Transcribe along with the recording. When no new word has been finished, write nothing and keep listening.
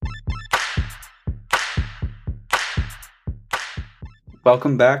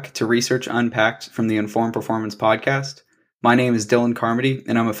Welcome back to Research Unpacked from the Informed Performance Podcast. My name is Dylan Carmody,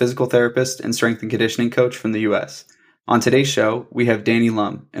 and I'm a physical therapist and strength and conditioning coach from the U.S. On today's show, we have Danny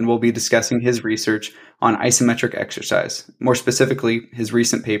Lum, and we'll be discussing his research on isometric exercise, more specifically, his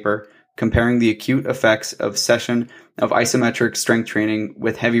recent paper comparing the acute effects of session of isometric strength training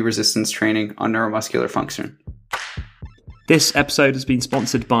with heavy resistance training on neuromuscular function. This episode has been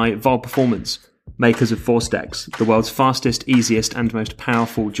sponsored by Vol Performance, makers of ForceDecks, the world's fastest, easiest, and most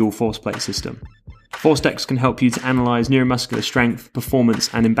powerful dual force plate system. ForceDecks can help you to analyze neuromuscular strength,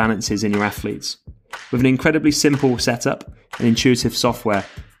 performance, and imbalances in your athletes. With an incredibly simple setup and intuitive software,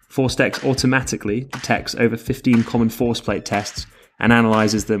 ForceDecks automatically detects over 15 common force plate tests and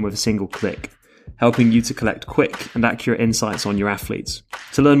analyzes them with a single click, helping you to collect quick and accurate insights on your athletes.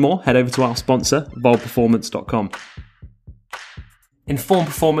 To learn more, head over to our sponsor, volperformance.com. Informed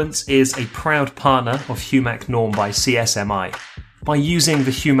Performance is a proud partner of HUMAC Norm by CSMI. By using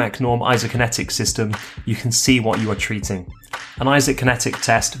the HUMAC Norm isokinetic system, you can see what you are treating. An isokinetic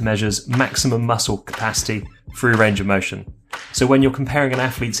test measures maximum muscle capacity through range of motion. So when you're comparing an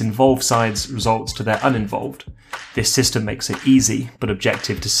athlete's involved side's results to their uninvolved, this system makes it easy but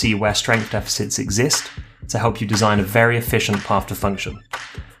objective to see where strength deficits exist to help you design a very efficient path to function.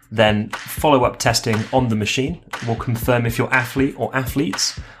 Then follow-up testing on the machine will confirm if your athlete or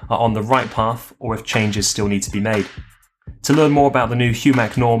athletes are on the right path or if changes still need to be made. To learn more about the new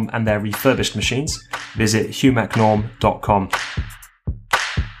HUMAC Norm and their refurbished machines, visit humacnorm.com.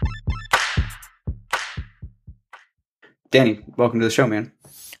 Danny, welcome to the show, man.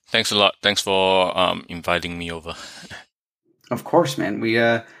 Thanks a lot. Thanks for inviting me over. Of course, man. We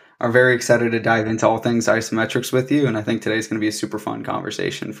are very excited to dive into all things isometrics with you, and I think today's going to be a super fun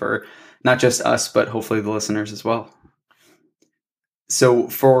conversation for not just us, but hopefully the listeners as well. So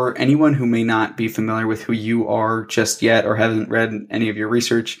for anyone who may not be familiar with who you are just yet or haven't read any of your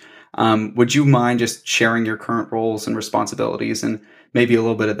research, would you mind just sharing your current roles and responsibilities and maybe a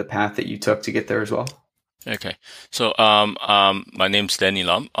little bit of the path that you took to get there as well? Okay. So my name's Danny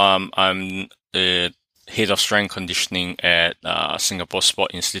Lum. I'm the head of strength conditioning at Singapore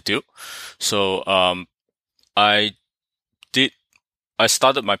Sport Institute. So I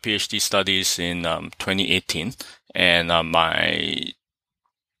started my PhD studies in 2018, and my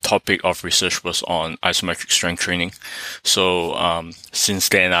topic of research was on isometric strength training. So since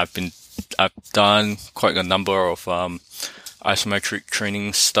then, I've done quite a number of isometric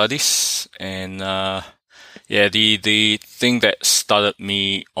training studies, and the thing that started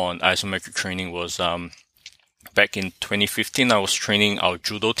me on isometric training was back in 2015. I was training our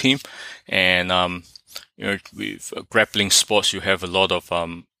judo team, and with grappling sports, you have a lot of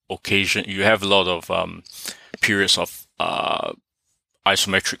periods of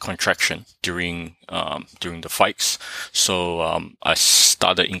isometric contraction during the fights. So I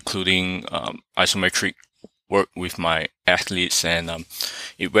started including isometric work with my athletes, and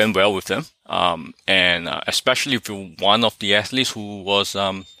it went well with them. And especially with one of the athletes who was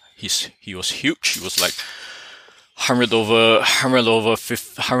he was huge. He was like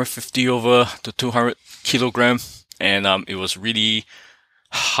 150 over to 200 kilogram, and it was really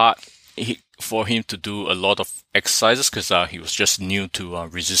hard for him to do a lot of exercises because he was just new to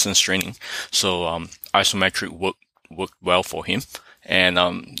resistance training. So isometric worked well for him, and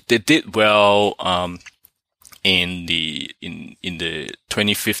they did well in the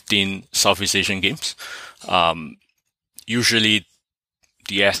 2015 Southeast Asian Games. Usually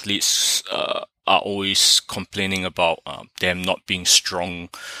the athletes are always complaining about them not being strong,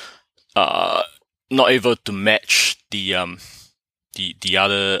 not able to match the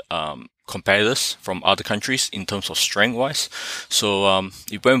other competitors from other countries in terms of strength wise. So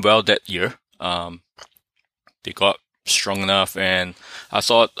it went well that year. They got strong enough, and I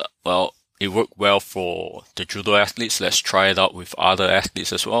thought, well, it worked well for the judo athletes. Let's try it out with other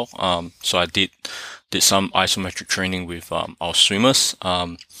athletes as well. So I did some isometric training with our swimmers.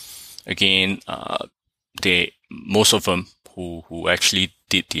 Again, most of them who actually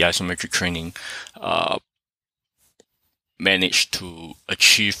did the isometric training managed to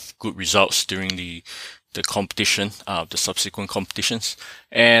achieve good results during the competition, the subsequent competitions.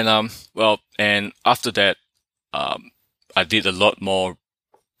 And and after that, I did a lot more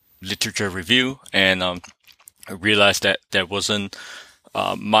literature review, and I realized that there wasn't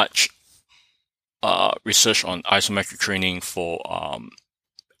much research on isometric training for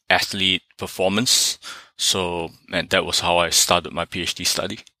athlete performance. So, and that was how I started my PhD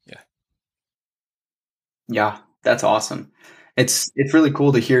study. Yeah, that's awesome. It's really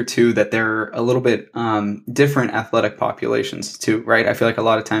cool to hear too that they're a little bit different athletic populations too, right? I feel like a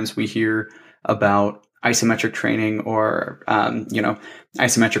lot of times we hear about isometric training or,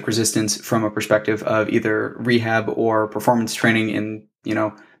 isometric resistance from a perspective of either rehab or performance training in,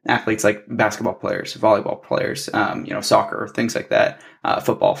 athletes like basketball players, volleyball players, soccer, things like that,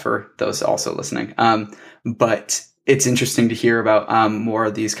 football for those also listening. But it's interesting to hear about more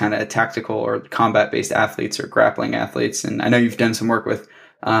of these kind of tactical or combat-based athletes or grappling athletes. And I know you've done some work with,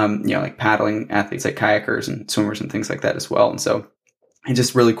 like paddling athletes like kayakers and swimmers and things like that as well. And so it's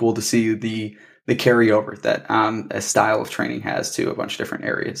just really cool to see the carryover that a style of training has to a bunch of different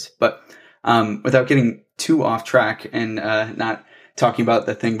areas. But without getting too off track and not talking about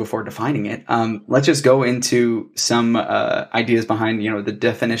the thing before defining it, let's just go into some ideas behind, the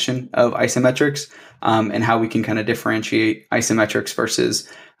definition of isometrics and how we can kind of differentiate isometrics versus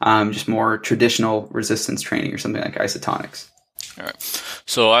just more traditional resistance training or something like isotonics. All right.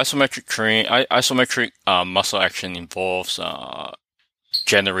 So isometric muscle action involves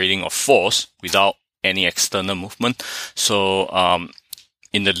generating of force without any external movement. So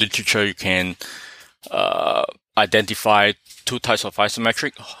in the literature, you can identify two types of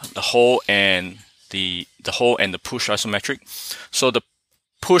isometric: the hold and the push isometric. So the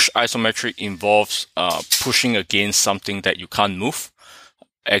push isometric involves pushing against something that you can't move,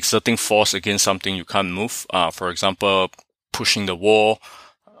 exerting force against something you can't move. For example, pushing the wall,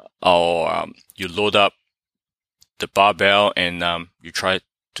 or you load up the barbell and you try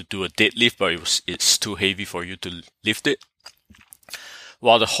to do a deadlift, but it's too heavy for you to lift it.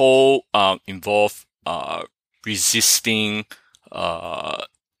 While the hold involve resisting a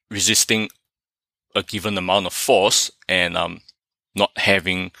given amount of force and not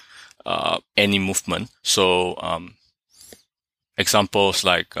having any movement. So examples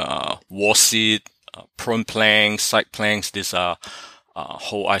like wall sit, prone planks, side planks, these are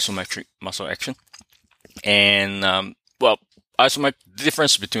whole isometric muscle action. And the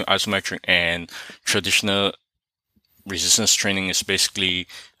difference between isometric and traditional resistance training is basically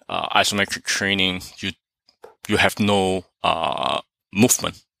isometric training. You have no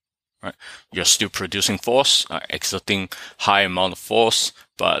movement, right? You're still producing force, exerting high amount of force,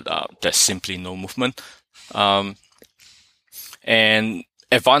 but there's simply no movement. And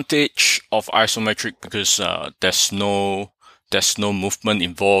advantage of isometric because there's no movement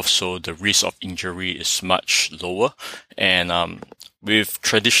involved, so the risk of injury is much lower. And with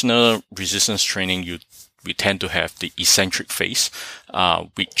traditional resistance training, we tend to have the eccentric phase,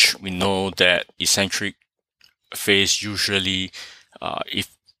 which we know that eccentric phase usually,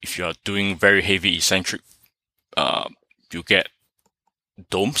 if you are doing very heavy eccentric, you get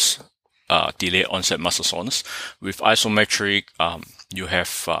DOMS, delayed onset muscle soreness. With isometric, you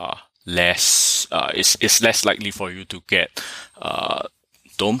have less. It's less likely for you to get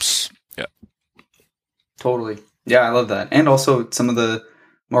DOMS. Yeah. Totally. Yeah, I love that. And also some of the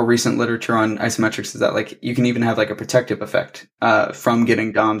more recent literature on isometrics is that like you can even have like a protective effect from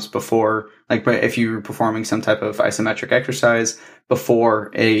getting DOMS before, like if you're performing some type of isometric exercise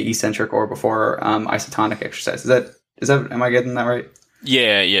before a eccentric or before isotonic exercise. Is that am I getting that right?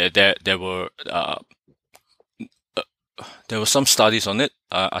 Yeah. There were some studies on it.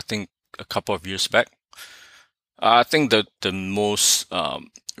 I think a couple of years back. I think that the most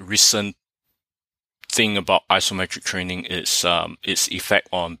recent thing about isometric training is its effect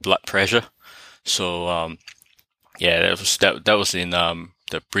on blood pressure. So that was in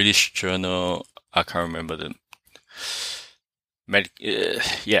the British Journal. I can't remember the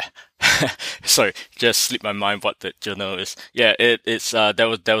sorry, just slipped my mind what the journal is. Yeah,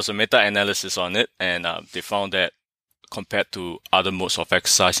 there was a meta-analysis on it, and they found that compared to other modes of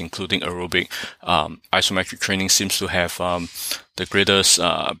exercise, including aerobic, isometric training seems to have the greatest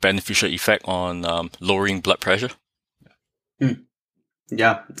beneficial effect on lowering blood pressure.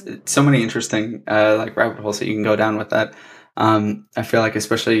 Yeah, so many interesting like rabbit holes that you can go down with that. I feel like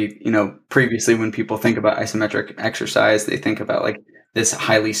especially, previously when people think about isometric exercise, they think about like this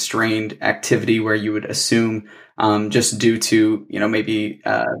highly strained activity where you would assume just due to, maybe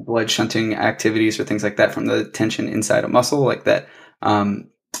blood shunting activities or things like that from the tension inside a muscle like that,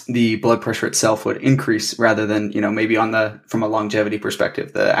 the blood pressure itself would increase rather than, maybe from a longevity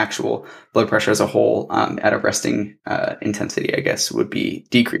perspective, the actual blood pressure as a whole at a resting intensity, I guess, would be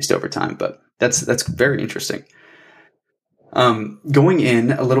decreased over time. But that's very interesting. Going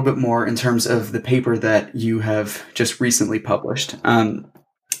in a little bit more in terms of the paper that you have just recently published,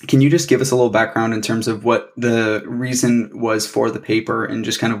 can you just give us a little background in terms of what the reason was for the paper and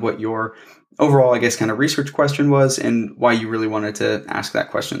just kind of what your overall, I guess, kind of research question was and why you really wanted to ask that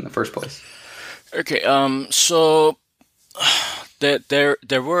question in the first place? Okay. So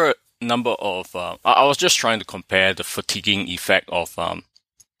there were a number of. I was just trying to compare the fatiguing effect of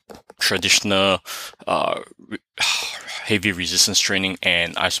traditional heavy resistance training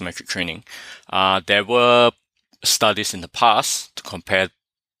and isometric training. There were studies in the past to compare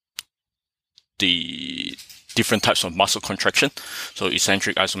the different types of muscle contraction, so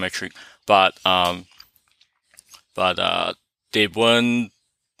eccentric, isometric, but they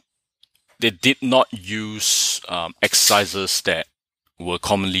did not use exercises that were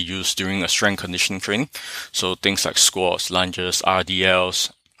commonly used during a strength conditioning training. So things like squats, lunges,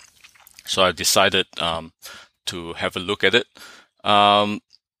 RDLs. So I decided to have a look at it.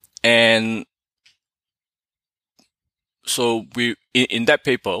 And so in that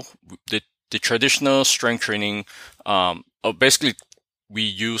paper, the traditional strength training, basically we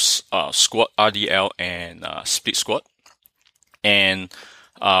use squat, RDL, and split squat. And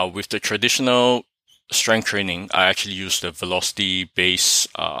with the traditional strength training, I actually use the velocity-based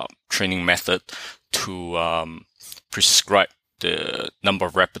training method to prescribe the number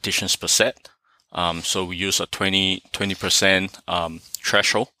of repetitions per set. So we use a 20%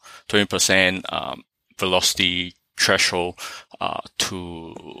 threshold, 20% velocity threshold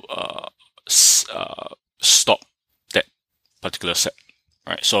to stop that particular set.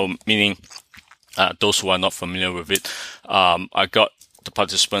 Right. So meaning those who are not familiar with it, I got the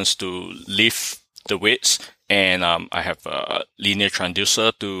participants to lift the weights, and I have a linear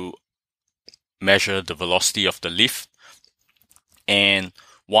transducer to measure the velocity of the lift. And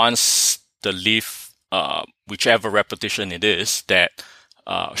once the lift, whichever repetition it is, that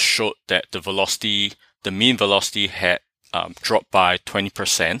showed that the mean velocity had dropped by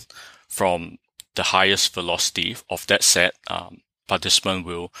 20% from the highest velocity of that set, participant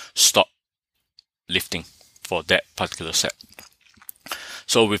will stop lifting for that particular set.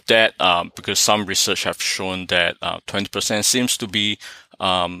 So with that, because some research have shown that 20% seems to be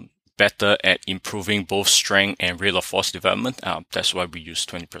better at improving both strength and rate of force development, that's why we use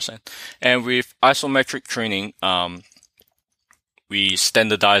 20%. And with isometric training, we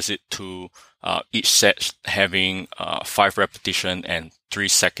standardize it to each set having 5 repetition and 3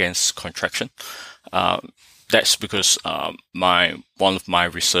 seconds contraction. That's because one of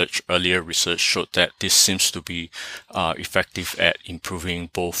my earlier research showed that this seems to be effective at improving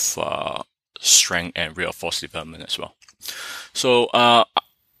both strength and rate of force development as well. So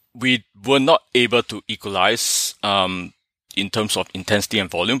we were not able to equalize in terms of intensity and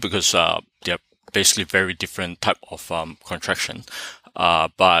volume because they're basically very different type of contraction.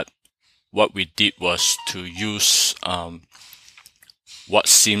 But what we did was to use what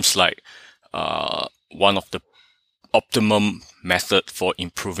seems like one of the optimum method for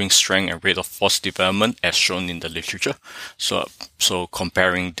improving strength and rate of force development as shown in the literature. So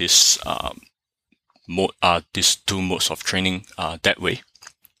comparing these two modes of training that way.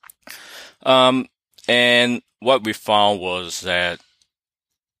 And what we found was that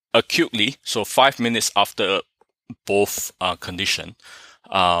acutely, so 5 minutes after both condition,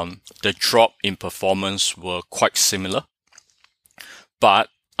 the drop in performance were quite similar. But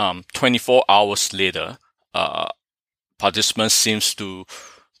 24 hours later, participants seems to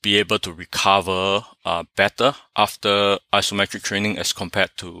be able to recover better after isometric training as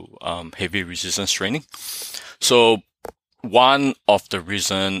compared to heavy resistance training. So one of the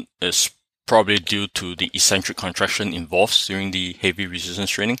reason is probably due to the eccentric contraction involved during the heavy resistance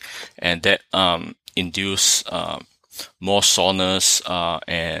training, and that induce more soreness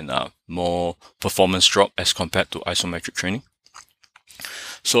and more performance drop as compared to isometric training.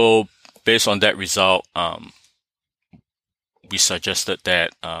 So based on that result, we suggested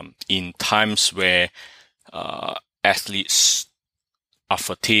that in times where athletes are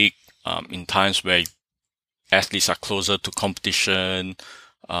fatigued, in times where athletes are closer to competition,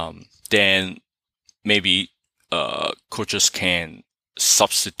 then maybe coaches can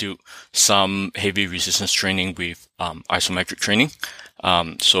substitute some heavy resistance training with isometric training,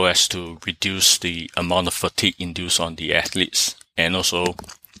 so as to reduce the amount of fatigue induced on the athletes. And also,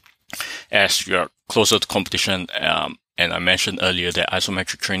 as you're closer to competition, and I mentioned earlier that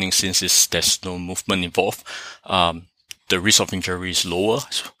isometric training, since there's no movement involved, the risk of injury is lower.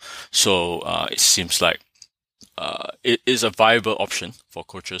 So it seems like it is a viable option for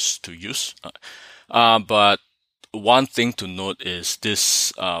coaches to use. But one thing to note is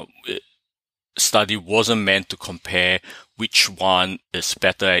this study wasn't meant to compare which one is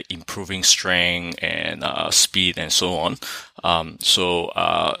better at improving strength and speed and so on. So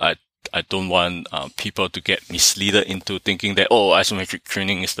I don't want people to get misled into thinking that, isometric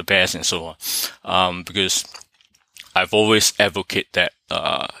training is the best and so on. Because I've always advocated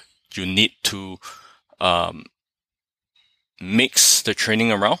that you need to mix the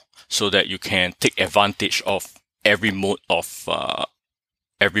training around so that you can take advantage of every mode of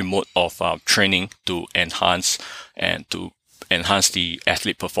every mode of training to enhance the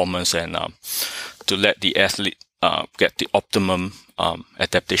athlete performance and to let the athlete get the optimum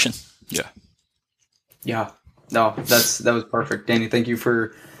adaptation. Yeah. Yeah. No, that was perfect. Danny, thank you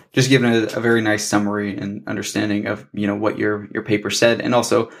for just giving a very nice summary and understanding of, what your paper said. And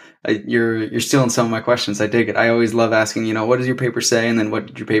also you're stealing some of my questions. I dig it. I always love asking, what does your paper say? And then what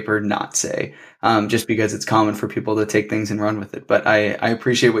did your paper not say? Just because it's common for people to take things and run with it. But I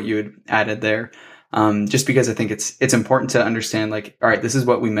appreciate what you had added there. Just because I think it's important to understand, like, all right, this is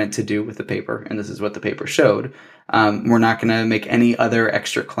what we meant to do with the paper, and this is what the paper showed. We're not going to make any other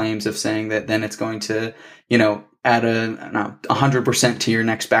extra claims of saying that then it's going to, add 100% to your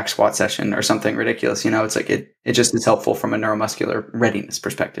next back squat session or something ridiculous. It's like it just is helpful from a neuromuscular readiness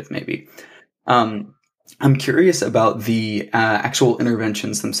perspective, maybe. I'm curious about the actual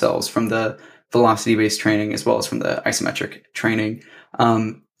interventions themselves from the velocity-based training as well as from the isometric training.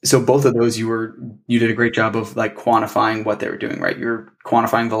 So both of those, you did a great job of like quantifying what they were doing, right? You're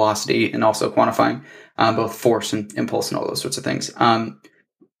quantifying velocity and also quantifying both force and impulse and all those sorts of things.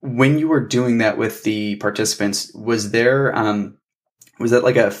 When you were doing that with the participants, was that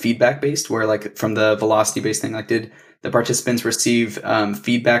like a feedback based, where like from the velocity based thing, like did the participants receive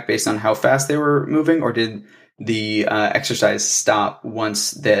feedback based on how fast they were moving, or did the exercise stop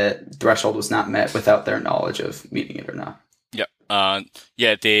once the threshold was not met without their knowledge of meeting it or not?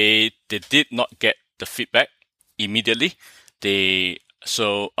 Yeah. They did not get the feedback immediately. That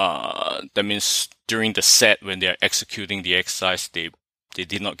means during the set when they're executing the exercise, they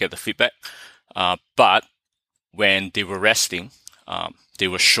did not get the feedback. But when they were resting, they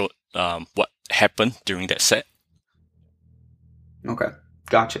were showed what happened during that set. Okay,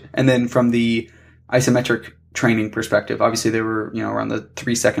 gotcha. And then from the isometric training perspective, obviously they were around the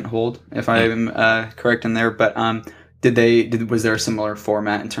 3-second hold, if I'm correct in there. But was there a similar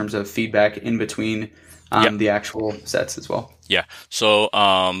format in terms of feedback in between the actual sets as well? Yeah. So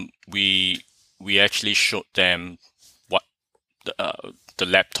we actually showed them what the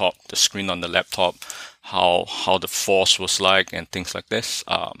laptop, the screen on the laptop, how the force was like and things like this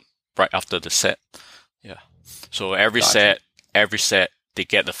right after the set. Yeah. So every set they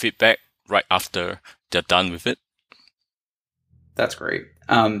get the feedback right after they're done with it. That's great.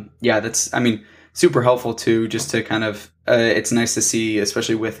 That's super helpful too, just to kind of it's nice to see,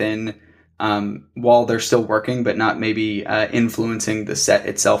 especially within while they're still working, but not maybe influencing the set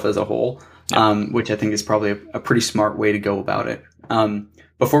itself as a whole, which I think is probably a pretty smart way to go about it.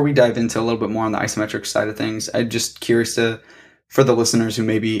 Before we dive into a little bit more on the isometric side of things, I'm just curious for the listeners who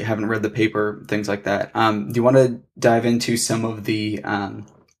maybe haven't read the paper, things like that. Do you want to dive into some of the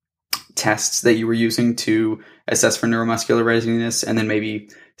tests that you were using to assess for neuromuscular readiness, and then maybe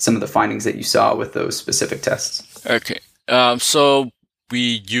some of the findings that you saw with those specific tests? Okay. So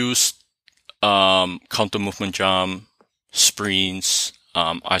we used counter movement jump, sprints,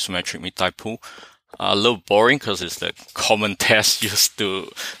 isometric mid-thigh pull. A little boring because it's the common test used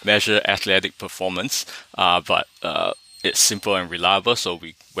to measure athletic performance, but it's simple and reliable, so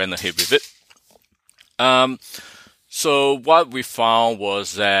we went ahead with it. So what we found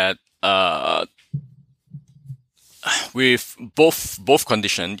was that with both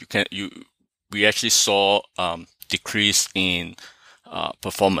conditions, we actually saw decrease in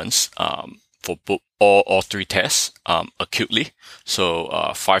performance for all three tests acutely.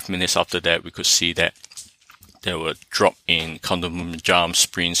 So 5 minutes after that, we could see that there were drop in counter movement jump,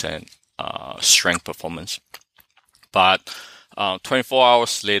 sprints, and strength performance. But 24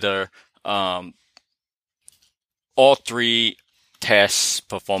 hours later, all three tests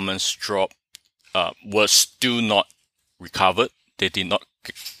performance drop was still not recovered. They did not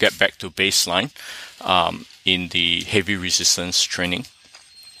get back to baseline in the heavy resistance training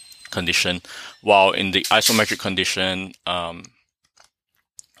condition, while in the isometric condition,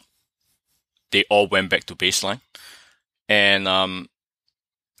 they all went back to baseline. And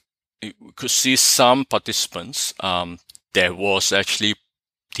we could see some participants, there was actually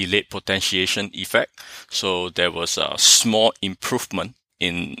delayed potentiation effect. So there was a small improvement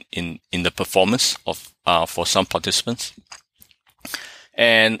in the performance of for some participants.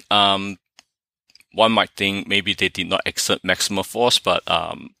 And one might think maybe they did not exert maximum force, but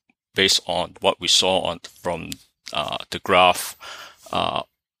based on what we saw from the graph,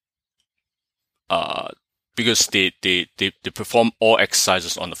 because they perform all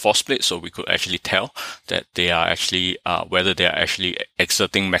exercises on the force plate, so we could actually tell that they are actually whether they are actually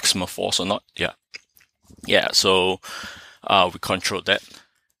exerting maximum force or not. So we controlled that,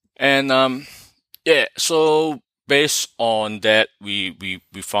 and so based on that, we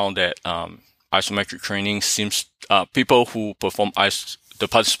found that isometric training seems people who perform the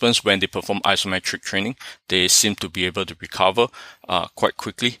participants, when they perform isometric training, they seem to be able to recover quite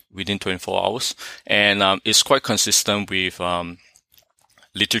quickly within 24 hours. And it's quite consistent with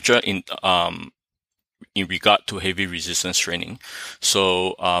literature in regard to heavy resistance training.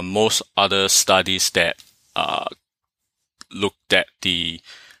 So most other studies that looked at the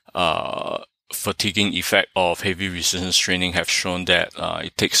fatiguing effect of heavy resistance training have shown that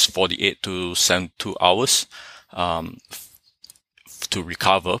it takes 48 to 72 hours to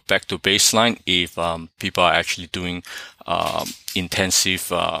recover back to baseline if people are actually doing intensive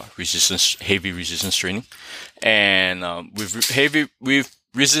heavy resistance training. And with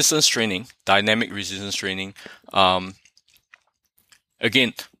resistance training, dynamic resistance training,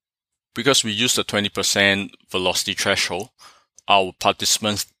 again, because we used the 20% velocity threshold, our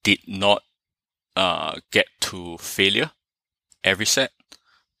participants did not get to failure every set.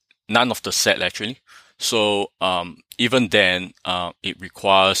 None of the set, actually. So even then, it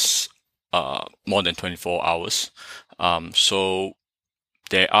requires more than 24 hours. So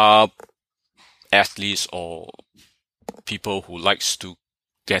there are athletes or people who likes to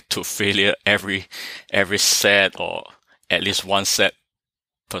get to failure every set, or at least one set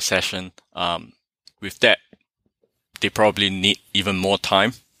per session. With that, they probably need even more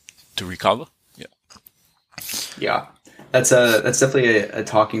time to recover. Yeah, that's definitely a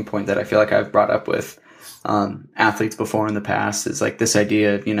talking point that I feel like I've brought up with athletes before in the past, is like this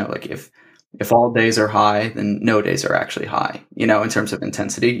idea of, like if all days are high, then no days are actually high, in terms of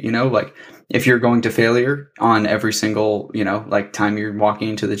intensity. Like if you're going to failure on every single, like time you're walking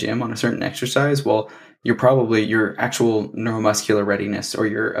into the gym on a certain exercise, well, your actual neuromuscular readiness or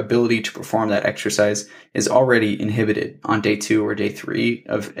your ability to perform that exercise is already inhibited on day 2 or day 3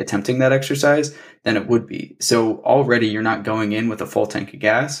 of attempting that exercise than it would be. So already you're not going in with a full tank of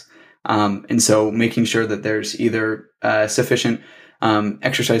gas. And so making sure that there's either sufficient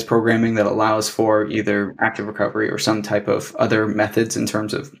exercise programming that allows for either active recovery or some type of other methods in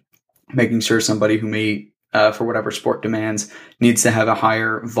terms of making sure somebody who may, for whatever sport demands, needs to have a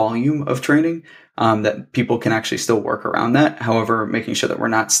higher volume of training, that people can actually still work around that. However, making sure that we're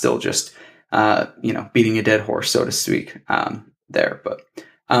not still just, beating a dead horse, so to speak, there. But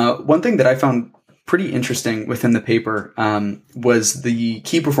one thing that I found pretty interesting within the paper was the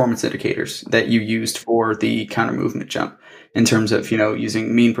key performance indicators that you used for the counter movement jump, in terms of,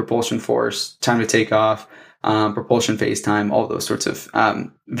 using mean propulsion force, time to take off, propulsion phase time, all those sorts of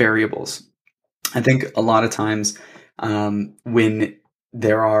variables. I think a lot of times when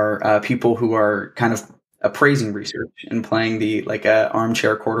there are people who are kind of appraising research and playing the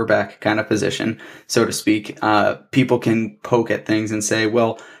armchair quarterback kind of position, so to speak, people can poke at things and say,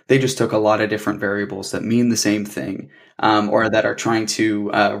 well, they just took a lot of different variables that mean the same thing, or that are trying to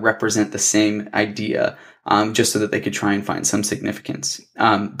represent the same idea, just so that they could try and find some significance.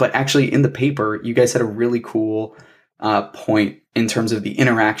 But actually in the paper, you guys had a really cool point in terms of the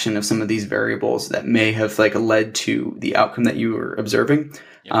interaction of some of these variables that may have led to the outcome that you were observing.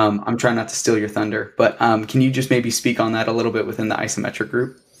 Yeah. I'm trying not to steal your thunder, but can you just maybe speak on that a little bit within the isometric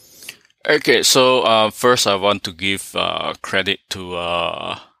group? Okay, so first I want to give credit to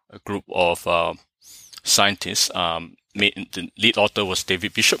a group of scientists. The lead author was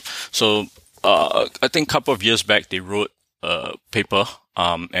David Bishop. So I think a couple of years back they wrote a paper,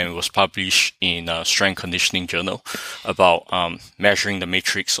 and it was published in a strength conditioning journal about measuring the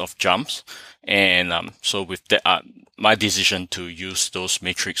matrix of jumps. And so with that, my decision to use those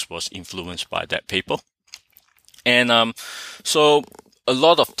matrix was influenced by that paper. And so a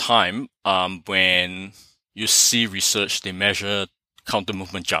lot of time when you see research, they measure counter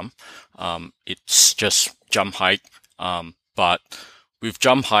movement jump. It's just jump height. But with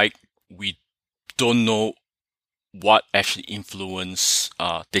jump height, we don't know what actually influence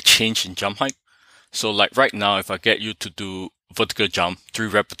the change in jump height. So like right now, if I get you to do vertical jump, 3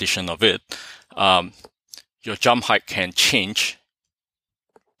 repetition of it, your jump height can change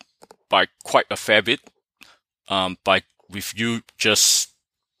by quite a fair bit, with you just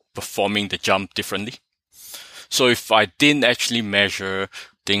performing the jump differently. So if I didn't actually measure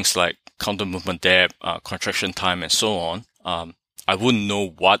things like counter movement depth, contraction time, and so on, I wouldn't know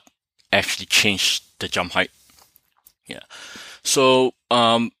what actually changed the jump height. Yeah. So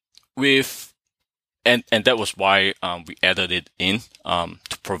and that was why we added it in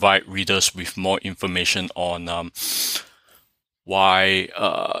to provide readers with more information on why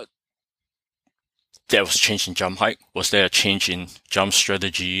there was change in jump height. Was there a change in jump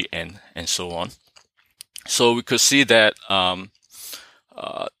strategy and so on? So we could see that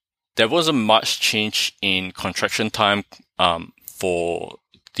there wasn't much change in contraction time for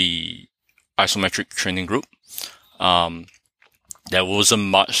the isometric training group. there wasn't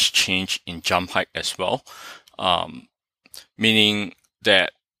much change in jump height as well, meaning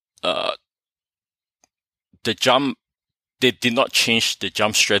that they did not change the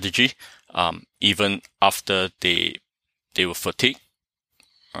jump strategy even after they were fatigued.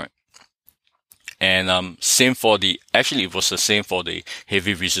 All right. And it was the same for the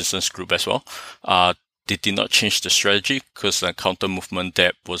heavy resistance group as well. They did not change the strategy because the counter movement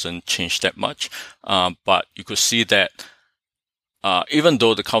depth wasn't changed that much. But you could see that even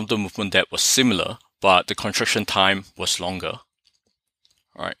though the counter movement depth was similar, but the contraction time was longer.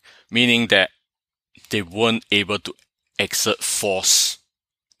 All right. Meaning that they weren't able to exert force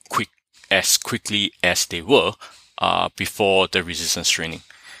as quickly as they were before the resistance training.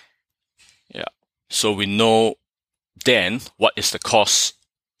 Yeah. So we know then what is the cause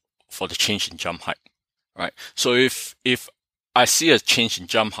for the change in jump height, right? So if I see a change in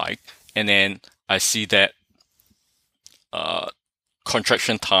jump height and then I see that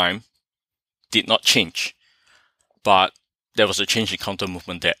contraction time did not change, but there was a change in counter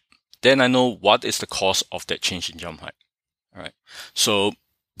movement depth, then I know what is the cause of that change in jump height. All right. So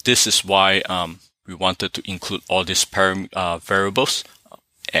this is why we wanted to include all these variables,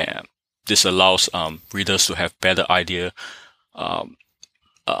 and this allows readers to have better idea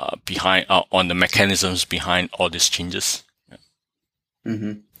behind on the mechanisms behind all these changes. Yeah.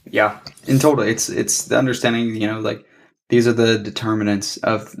 Mm-hmm. Yeah, in total, it's the understanding. Like these are the determinants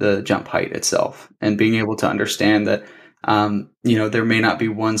of the jump height itself, and being able to understand that. There may not be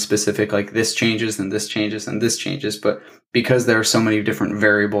one specific, like this changes and this changes and this changes, but because there are so many different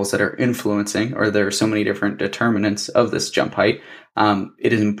variables that are influencing, or there are so many different determinants of this jump height,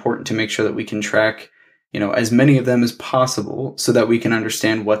 it is important to make sure that we can track, as many of them as possible so that we can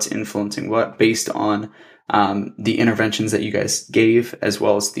understand what's influencing what based on the interventions that you guys gave, as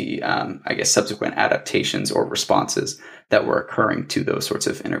well as the, subsequent adaptations or responses that were occurring to those sorts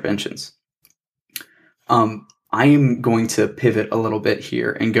of interventions. I am going to pivot a little bit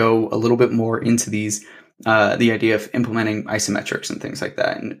here and go a little bit more into the idea of implementing isometrics and things like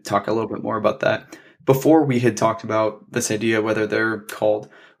that, and talk a little bit more about that. Before, we had talked about this idea, whether they're called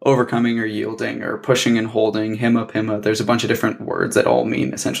overcoming or yielding or pushing and holding, hima. There's a bunch of different words that all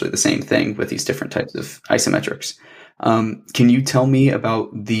mean essentially the same thing with these different types of isometrics. Can you tell me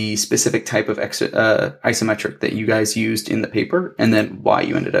about the specific type of isometric that you guys used in the paper, and then why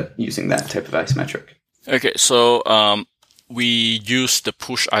you ended up using that type of isometric? Okay, so we use the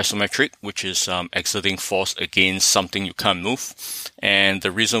push isometric, which is exerting force against something you can't move. And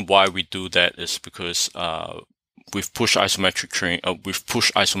the reason why we do that is because with push isometric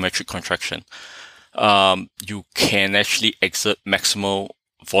contraction, you can actually exert maximal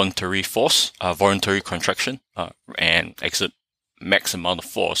voluntary force, voluntary contraction, and exert max amount of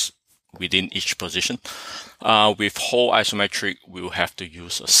force within each position. With whole isometric, we will have to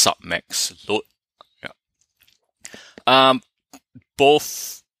use a submax load.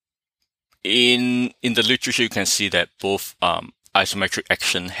 Both in the literature, you can see that both isometric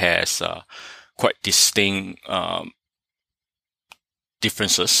action has quite distinct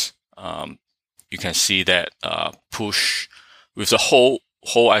differences. You can see that push with the whole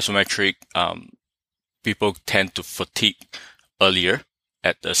isometric, people tend to fatigue earlier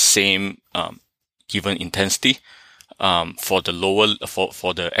at the same given intensity. For the lower,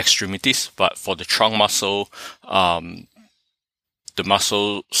 for the extremities, but for the trunk muscle, the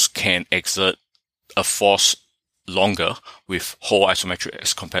muscles can exert a force longer with whole isometric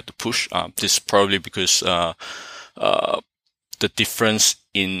as compared to push. This is probably because the difference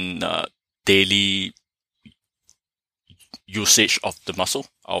in daily usage of the muscle.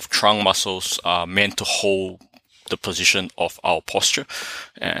 Our trunk muscles are meant to hold the position of our posture,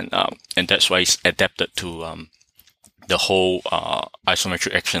 and that's why it's adapted to the whole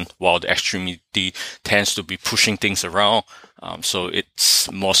isometric action, while the extremity tends to be pushing things around. So it's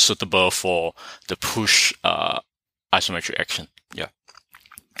more suitable for the push isometric action. Yeah.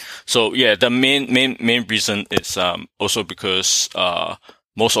 So yeah, the main reason is also because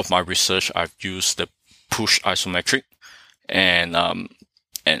most of my research I've used the push isometric, and I'm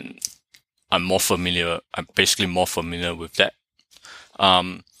basically more familiar with that.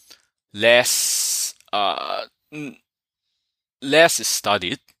 Less is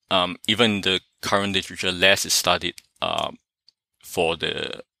studied, even in the current literature, less is studied for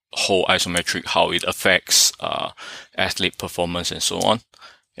the whole isometric, how it affects athlete performance and so on.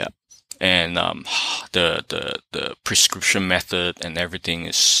 Yeah, and the prescription method and everything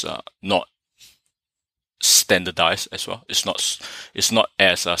is not standardized as well. It's not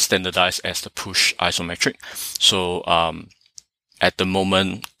as standardized as the push isometric. So at the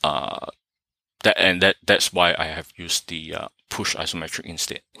moment, that's why I have used the push isometric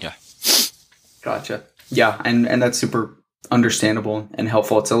instead. Yeah. Gotcha. Yeah, and that's super understandable and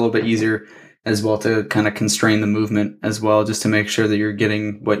helpful. It's a little bit easier as well to kind of constrain the movement as well, just to make sure that you're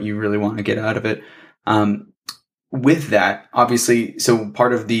getting what you really want to get out of it. With that, obviously, so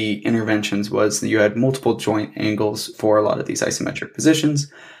part of the interventions was that you had multiple joint angles for a lot of these isometric positions.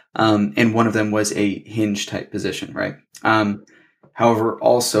 And one of them was a hinge type position, right? However,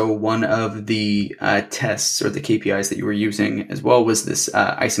 also one of the tests or the KPIs that you were using as well was this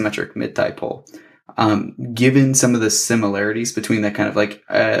isometric mid-thigh pull. Given some of the similarities between that kind of like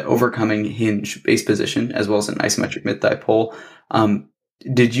overcoming hinge base position as well as an isometric mid-thigh pull,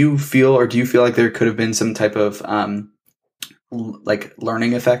 did you feel, or do you feel like there could have been some type of like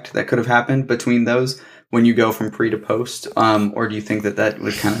learning effect that could have happened between those when you go from pre to post, or do you think that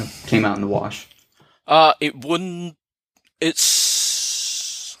would kind of came out in the wash? It wouldn't.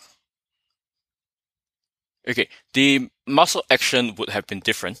 It's okay. The muscle action would have been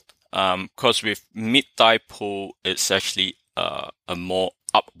different. Because with mid-thigh pull, it's actually a more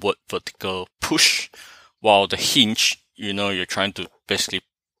upward vertical push, while the hinge, you're trying to basically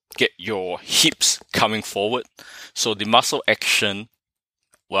get your hips coming forward. So the muscle action,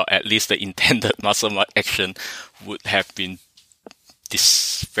 well, at least the intended muscle action would have been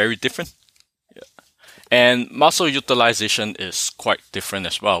very different. Yeah. And muscle utilization is quite different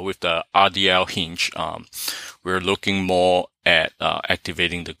as well. With the RDL hinge, we're looking more at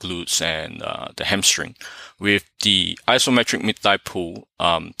activating the glutes and the hamstring. With the isometric mid-thigh pull,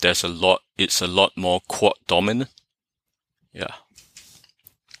 it's a lot more quad dominant. Yeah.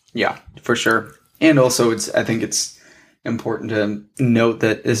 Yeah, for sure. And also I think it's important to note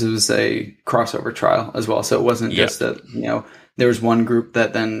that this was a crossover trial as well. So it wasn't just that, there was one group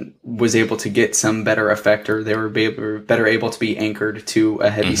that then was able to get some better effect, or they were better able to be anchored to a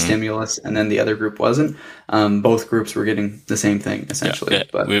heavy stimulus, and then the other group wasn't. Both groups were getting the same thing essentially. Yeah.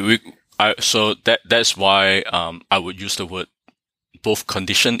 But so that's why I would use the word both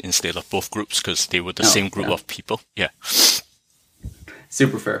condition instead of both groups, because they were the same group of people. Yeah.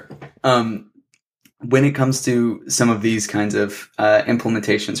 Super fair. When it comes to some of these kinds of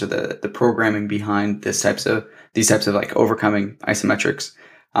implementations, or the programming behind these types of like overcoming isometrics,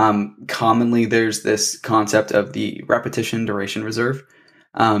 commonly there's this concept of the repetition duration reserve.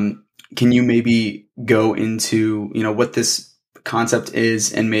 Can you maybe go into what this concept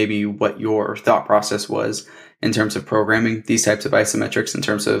is, and maybe what your thought process was in terms of programming these types of isometrics, in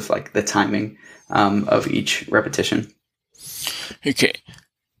terms of like the timing of each repetition? Okay.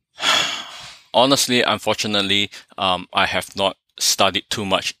 Honestly, unfortunately, I have not studied too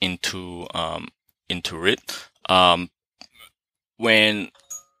much into it. When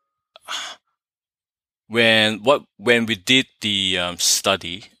we did the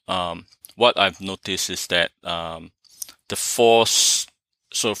study, what I've noticed is that the force,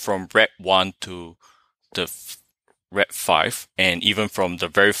 so from rep 1 to the rep 5, and even from the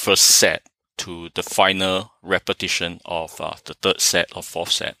very first set to the final repetition of the third set or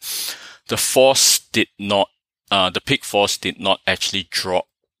fourth set, the peak force did not actually drop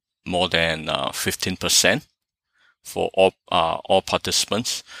more than 15% for all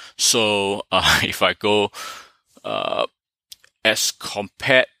participants. So if I go as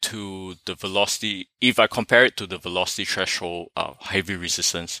compared to the velocity, if I compare it to the velocity threshold heavy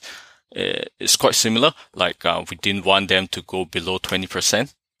resistance, it's quite similar. Like we didn't want them to go below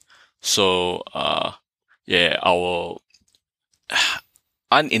 20%. So our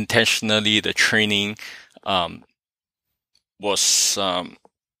unintentionally, the training was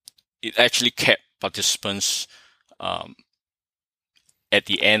it actually kept participants at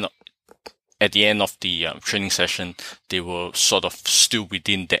the end of the training session, they were sort of still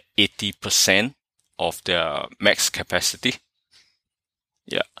within the 80% of their max capacity.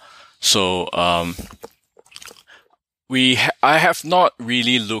 Yeah. So I have not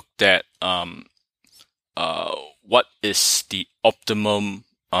really looked at what is the optimum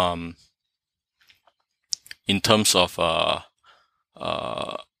in terms of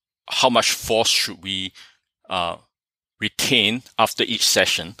how much force should we retain after each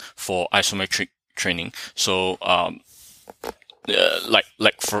session for isometric training. So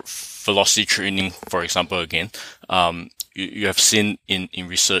like for velocity training, for example, again, you have seen in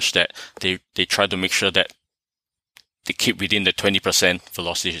research that they try to make sure that they keep within the 20%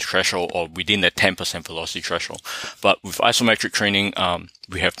 velocity threshold or within the 10% velocity threshold. But with isometric training,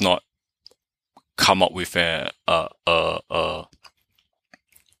 we have not come up with a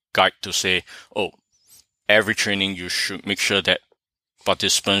guide to say, every training you should make sure that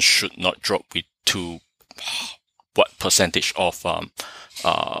participants should not drop to what percentage of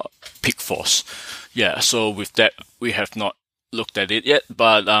peak force. Yeah, so with that, we have not looked at it yet,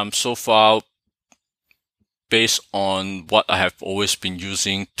 but so far, based on what I have always been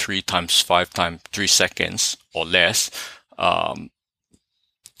using, 3 times 5 times 3 seconds or less,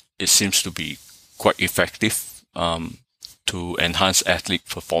 it seems to be quite effective to enhance athlete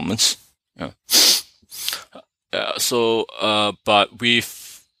performance. Yeah. But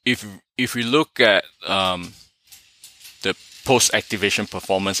if we look at the post-activation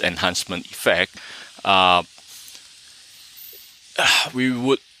performance enhancement effect, we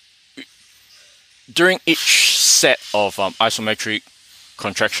would, during each set of isometric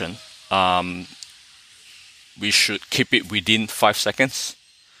contraction, we should keep it within 5 seconds.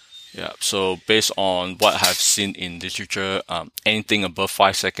 Yeah. So based on what I have seen in literature, anything above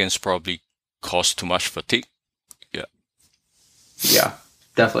 5 seconds probably cause too much fatigue. Yeah. Yeah,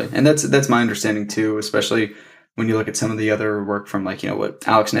 definitely. And that's my understanding too, especially when you look at some of the other work from like, what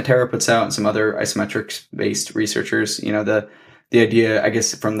Alex Natera puts out and some other isometrics based researchers, the idea, I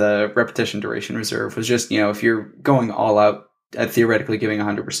guess, from the repetition duration reserve was just, if you're going all out at theoretically giving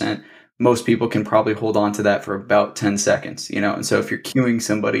 100%, most people can probably hold on to that for about 10 seconds, and so if you're cueing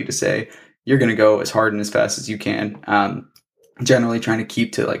somebody to say you're going to go as hard and as fast as you can, generally trying to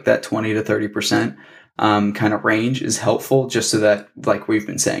keep to like that 20 to 30% kind of range is helpful, just so that, like we've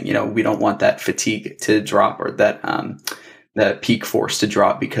been saying, we don't want that fatigue to drop, or that peak force to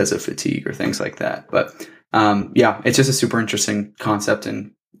drop because of fatigue or things like that. But yeah, it's just a super interesting concept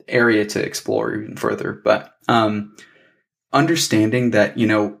and area to explore even further. But understanding that,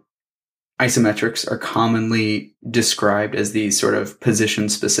 isometrics are commonly described as these sort of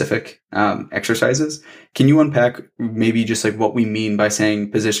position-specific exercises. Can you unpack maybe just like what we mean by saying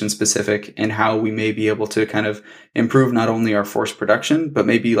position-specific, and how we may be able to kind of improve not only our force production, but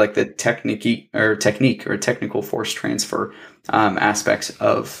maybe like the technique or technical force transfer aspects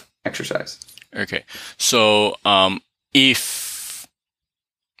of exercise? Okay. So how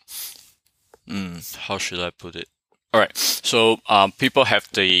should I put it? All right. So people have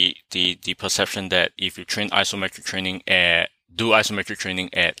the perception that if you do isometric training at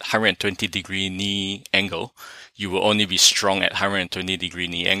 120-degree knee angle, you will only be strong at 120-degree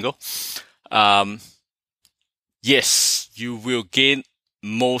knee angle. Yes, you will gain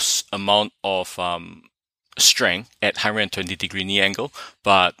most amount of strength at 120-degree knee angle,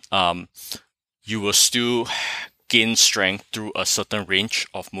 but you will still gain strength through a certain range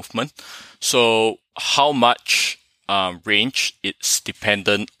of movement. So how much range, it's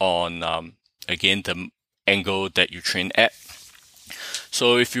dependent on, again, the angle that you train at.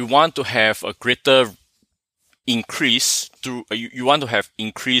 So if you want to have a greater increase through, you want to have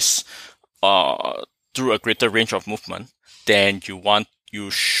increase through a greater range of movement, then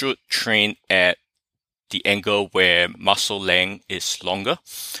you should train at the angle where muscle length is longer.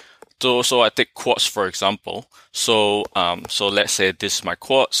 So I take quads, for example. So let's say this is my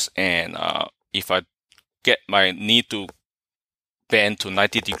quads, and if I get my knee to bend to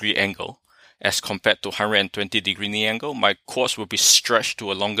 90-degree angle as compared to 120-degree knee angle, my quads will be stretched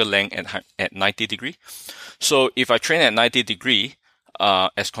to a longer length at 90 degree. So if I train at 90 degree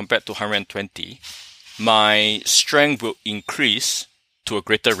as compared to 120, my strength will increase to a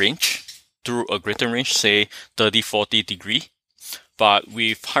greater range, say 30-40 degree. But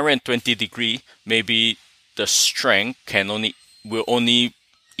with 120 degree, maybe the strength will only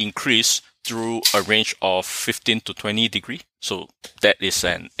increase through a range of 15 to 20 degree. So that is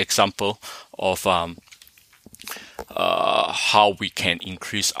an example of how we can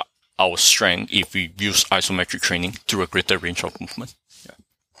increase our strength if we use isometric training through a greater range of movement. Yeah.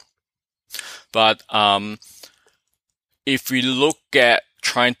 But if we look at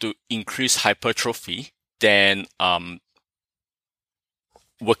trying to increase hypertrophy, then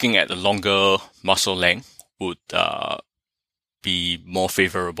working at a longer muscle length would be more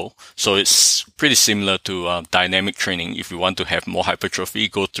favorable. So it's pretty similar to dynamic training. If you want to have more hypertrophy,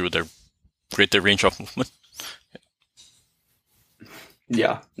 go through the greater range of movement.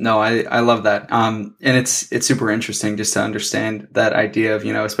 Yeah, no, I love that. And it's super interesting just to understand that idea of,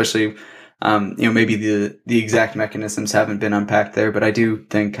 especially, maybe the exact mechanisms haven't been unpacked there, but I do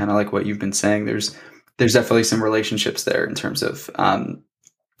think, kind of like what you've been saying, there's definitely some relationships there in terms of,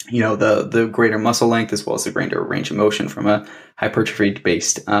 the greater muscle length as well as the greater range of motion from a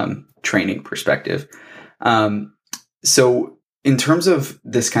hypertrophy-based training perspective. So in terms of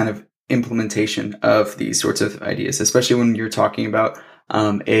this kind of implementation of these sorts of ideas, especially when you're talking about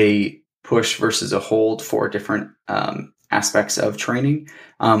a push versus a hold for different aspects of training,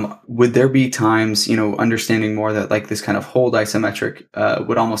 would there be times, understanding more that like this kind of hold isometric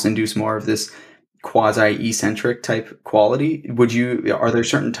would almost induce more of this quasi-eccentric type quality. Are there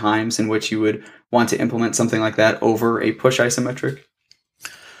certain times in which you would want to implement something like that over a push isometric?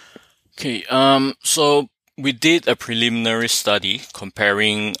 Okay, so we did a preliminary study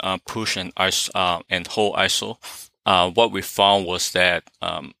comparing push and whole ISO. What we found was that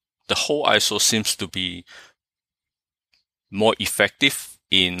the whole ISO seems to be more effective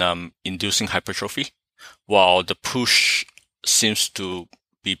in inducing hypertrophy, while the push seems to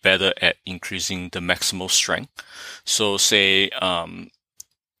be better at increasing the maximal strength. So say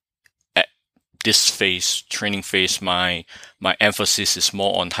at this phase, training phase, my emphasis is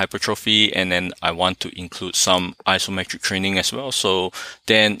more on hypertrophy, and then I want to include some isometric training as well. So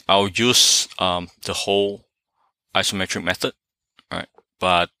then I'll use the whole isometric method, right?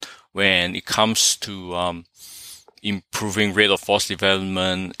 But when it comes to improving rate of force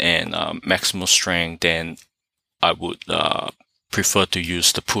development and maximal strength, then I would prefer to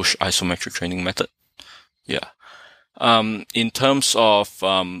use the push isometric training method. Yeah. In terms of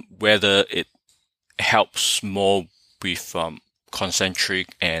whether it helps more with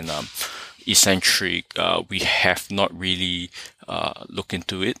concentric and eccentric, we have not really looked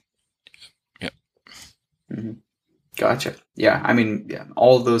into it. Yeah. Mm-hmm. Gotcha. Yeah. I mean, yeah,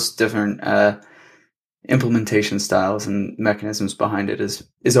 all of those different implementation styles and mechanisms behind it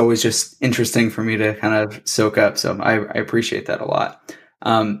is always just interesting for me to kind of soak up. So I appreciate that a lot.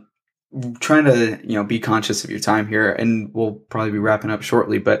 Trying to be conscious of your time here, and we'll probably be wrapping up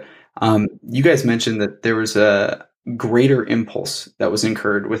shortly. But you guys mentioned that there was a greater impulse that was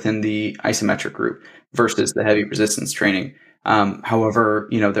incurred within the isometric group versus the heavy resistance training. However,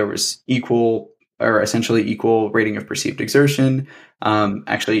 there was essentially equal rating of perceived exertion,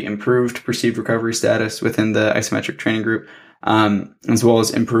 actually improved perceived recovery status within the isometric training group, as well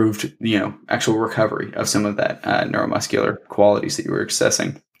as improved, actual recovery of some of that neuromuscular qualities that you were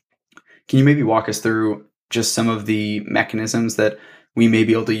accessing. Can you maybe walk us through just some of the mechanisms that we may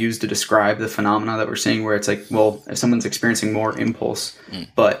be able to use to describe the phenomena that we're seeing, where it's like, well, if someone's experiencing more impulse,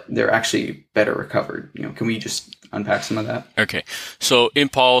 but they're actually better recovered, can we just unpack some of that? Okay. So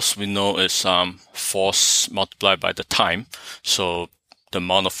impulse, we know, is force multiplied by the time. So the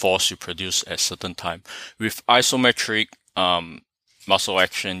amount of force you produce at a certain time. With isometric muscle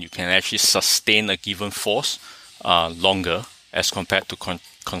action, you can actually sustain a given force longer as compared to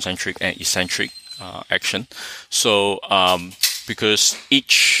concentric and eccentric action. So because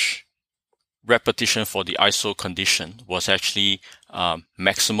each repetition for the ISO condition was actually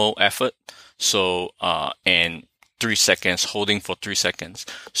maximal effort. So and 3 seconds, holding for 3 seconds.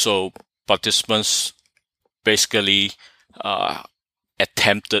 So participants basically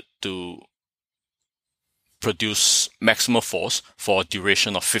attempted to produce maximal force for a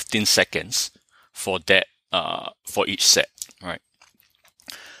duration of 15 seconds for that for each set, right?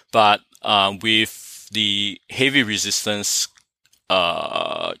 But with the heavy resistance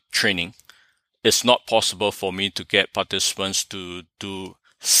training, it's not possible for me to get participants to do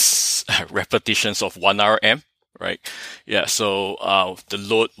repetitions of 1 RM, right? Yeah, so the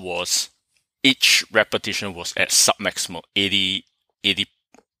load was, each repetition was at submaximal, 80,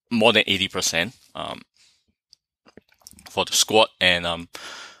 more than 80% for the squat, and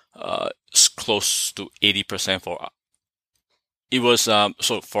close to 80% for, it was,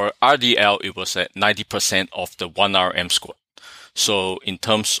 so for RDL, it was at 90% of the 1 RM squat. So in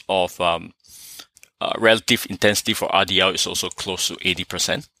terms of relative intensity for RDL, is also close to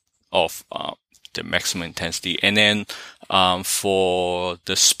 80% of the maximum intensity. And then for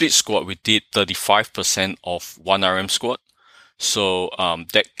the split squat, we did 35% of 1 RM squat. So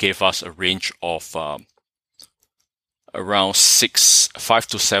that gave us a range of around 5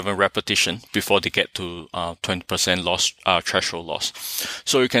 to 7 repetition before they get to 20% loss, threshold loss.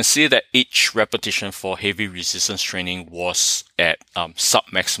 So you can see that each repetition for heavy resistance training was at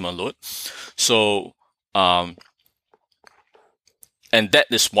sub-maximal load. So and that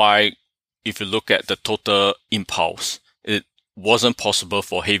is why, if you look at the total impulse, it wasn't possible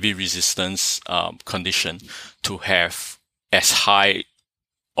for heavy resistance condition to have as high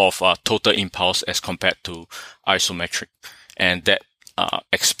of total impulse as compared to isometric, and that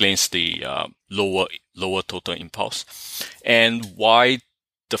explains the lower total impulse. And why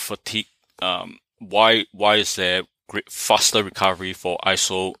the fatigue? Why is there faster recovery for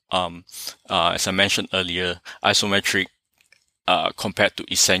ISO? As I mentioned earlier, isometric compared to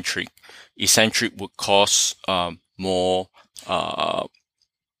eccentric. Eccentric would cause more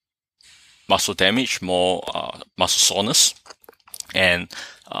muscle damage, more muscle soreness, and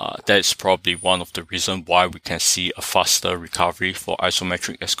that is probably one of the reasons why we can see a faster recovery for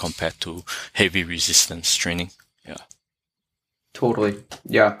isometric as compared to heavy resistance training. Yeah. Totally.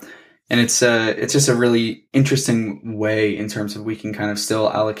 Yeah. And it's just a really interesting way in terms of we can kind of still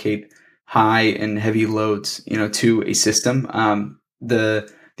allocate high and heavy loads, to a system. The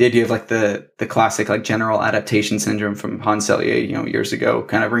idea of like the classic like general adaptation syndrome from Hans Selye, years ago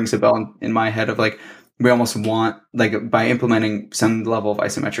kind of rings a bell in my head of like, we almost want, like, by implementing some level of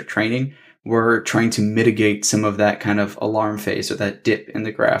isometric training, we're trying to mitigate some of that kind of alarm phase or that dip in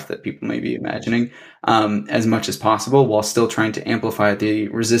the graph that people may be imagining, as much as possible, while still trying to amplify the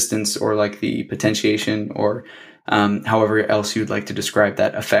resistance or like the potentiation or however else you'd like to describe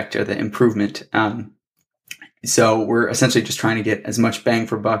that effect or the improvement. So we're essentially just trying to get as much bang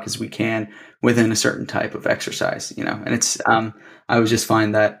for buck as we can within a certain type of exercise, and it's, I always just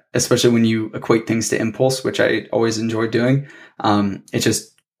find that, especially when you equate things to impulse, which I always enjoy doing, it's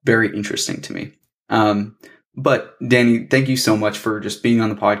just very interesting to me. But Danny, thank you so much for just being on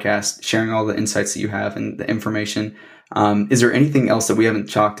the podcast, sharing all the insights that you have and the information. Is there anything else that we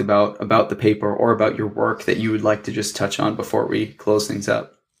haven't talked about the paper or about your work that you would like to just touch on before we close things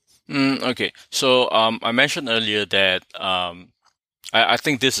up? Okay. So I mentioned earlier that I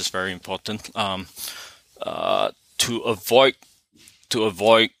think this is very important to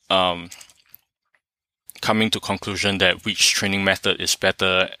avoid coming to conclusion that which training method is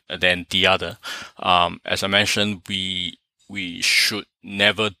better than the other. As I mentioned, we should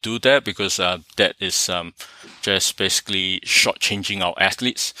never do that, because that is just basically shortchanging our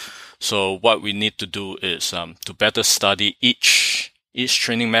athletes. So what we need to do is to better study each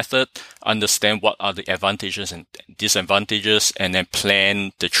training method, understand what are the advantages and disadvantages, and then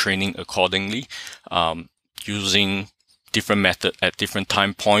plan the training accordingly, using different method at different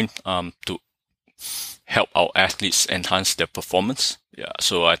time point to help our athletes enhance their performance. Yeah,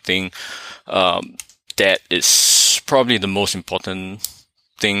 so I think that is probably the most important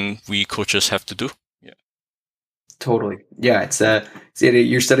thing we coaches have to do. Yeah, totally. Yeah, it's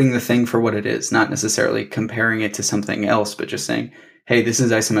you're studying the thing for what it is, not necessarily comparing it to something else, but just saying, hey, this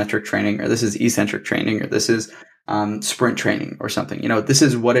is isometric training, or this is eccentric training, or this is sprint training or something. This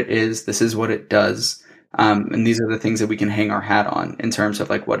is what it is. This is what it does. And these are the things that we can hang our hat on in terms of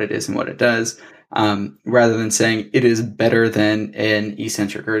like what it is and what it does, rather than saying it is better than an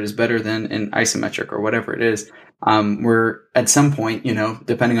eccentric or it is better than an isometric or whatever it is. We're at some point,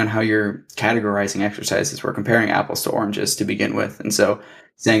 depending on how you're categorizing exercises, we're comparing apples to oranges to begin with. And so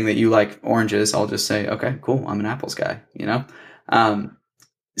saying that you like oranges, I'll just say, okay, cool, I'm an apples guy,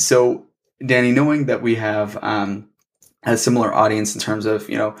 So Danny, knowing that we have a similar audience in terms of,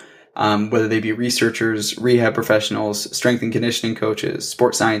 whether they be researchers, rehab professionals, strength and conditioning coaches,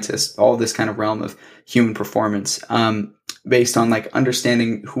 sports scientists, all this kind of realm of human performance, based on like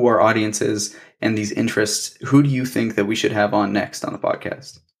understanding who our audience is and these interests, who do you think that we should have on next on the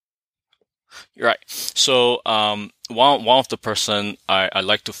podcast? Right. So one of the person I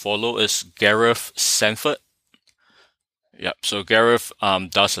like to follow is Gareth Sanford. Yeah. So Gareth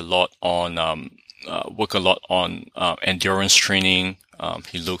does a lot on work a lot on endurance training.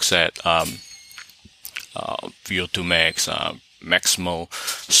 He looks at VO2 max, maximal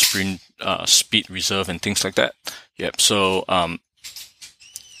sprint speed reserve, and things like that. Yep. So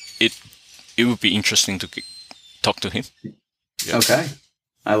it would be interesting to talk to him. Yep. Okay,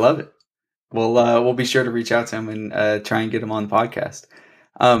 I love it. We'll be sure to reach out to him and try and get him on the podcast.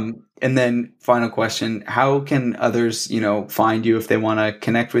 And then final question, how can others, find you if they want to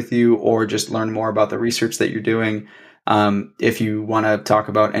connect with you or just learn more about the research that you're doing? If you want to talk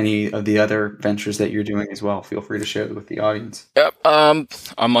about any of the other ventures that you're doing as well, feel free to share it with the audience. Yep. I'm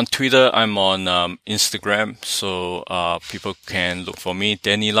on Twitter. I'm on Instagram. So people can look for me,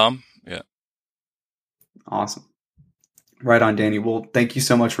 Danny Lam. Yeah. Awesome. Right on, Danny. Well, thank you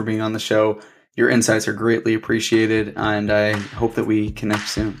so much for being on the show. Your insights are greatly appreciated, and I hope that we connect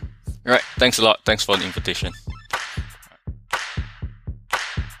soon. All right. Thanks a lot. Thanks for the invitation.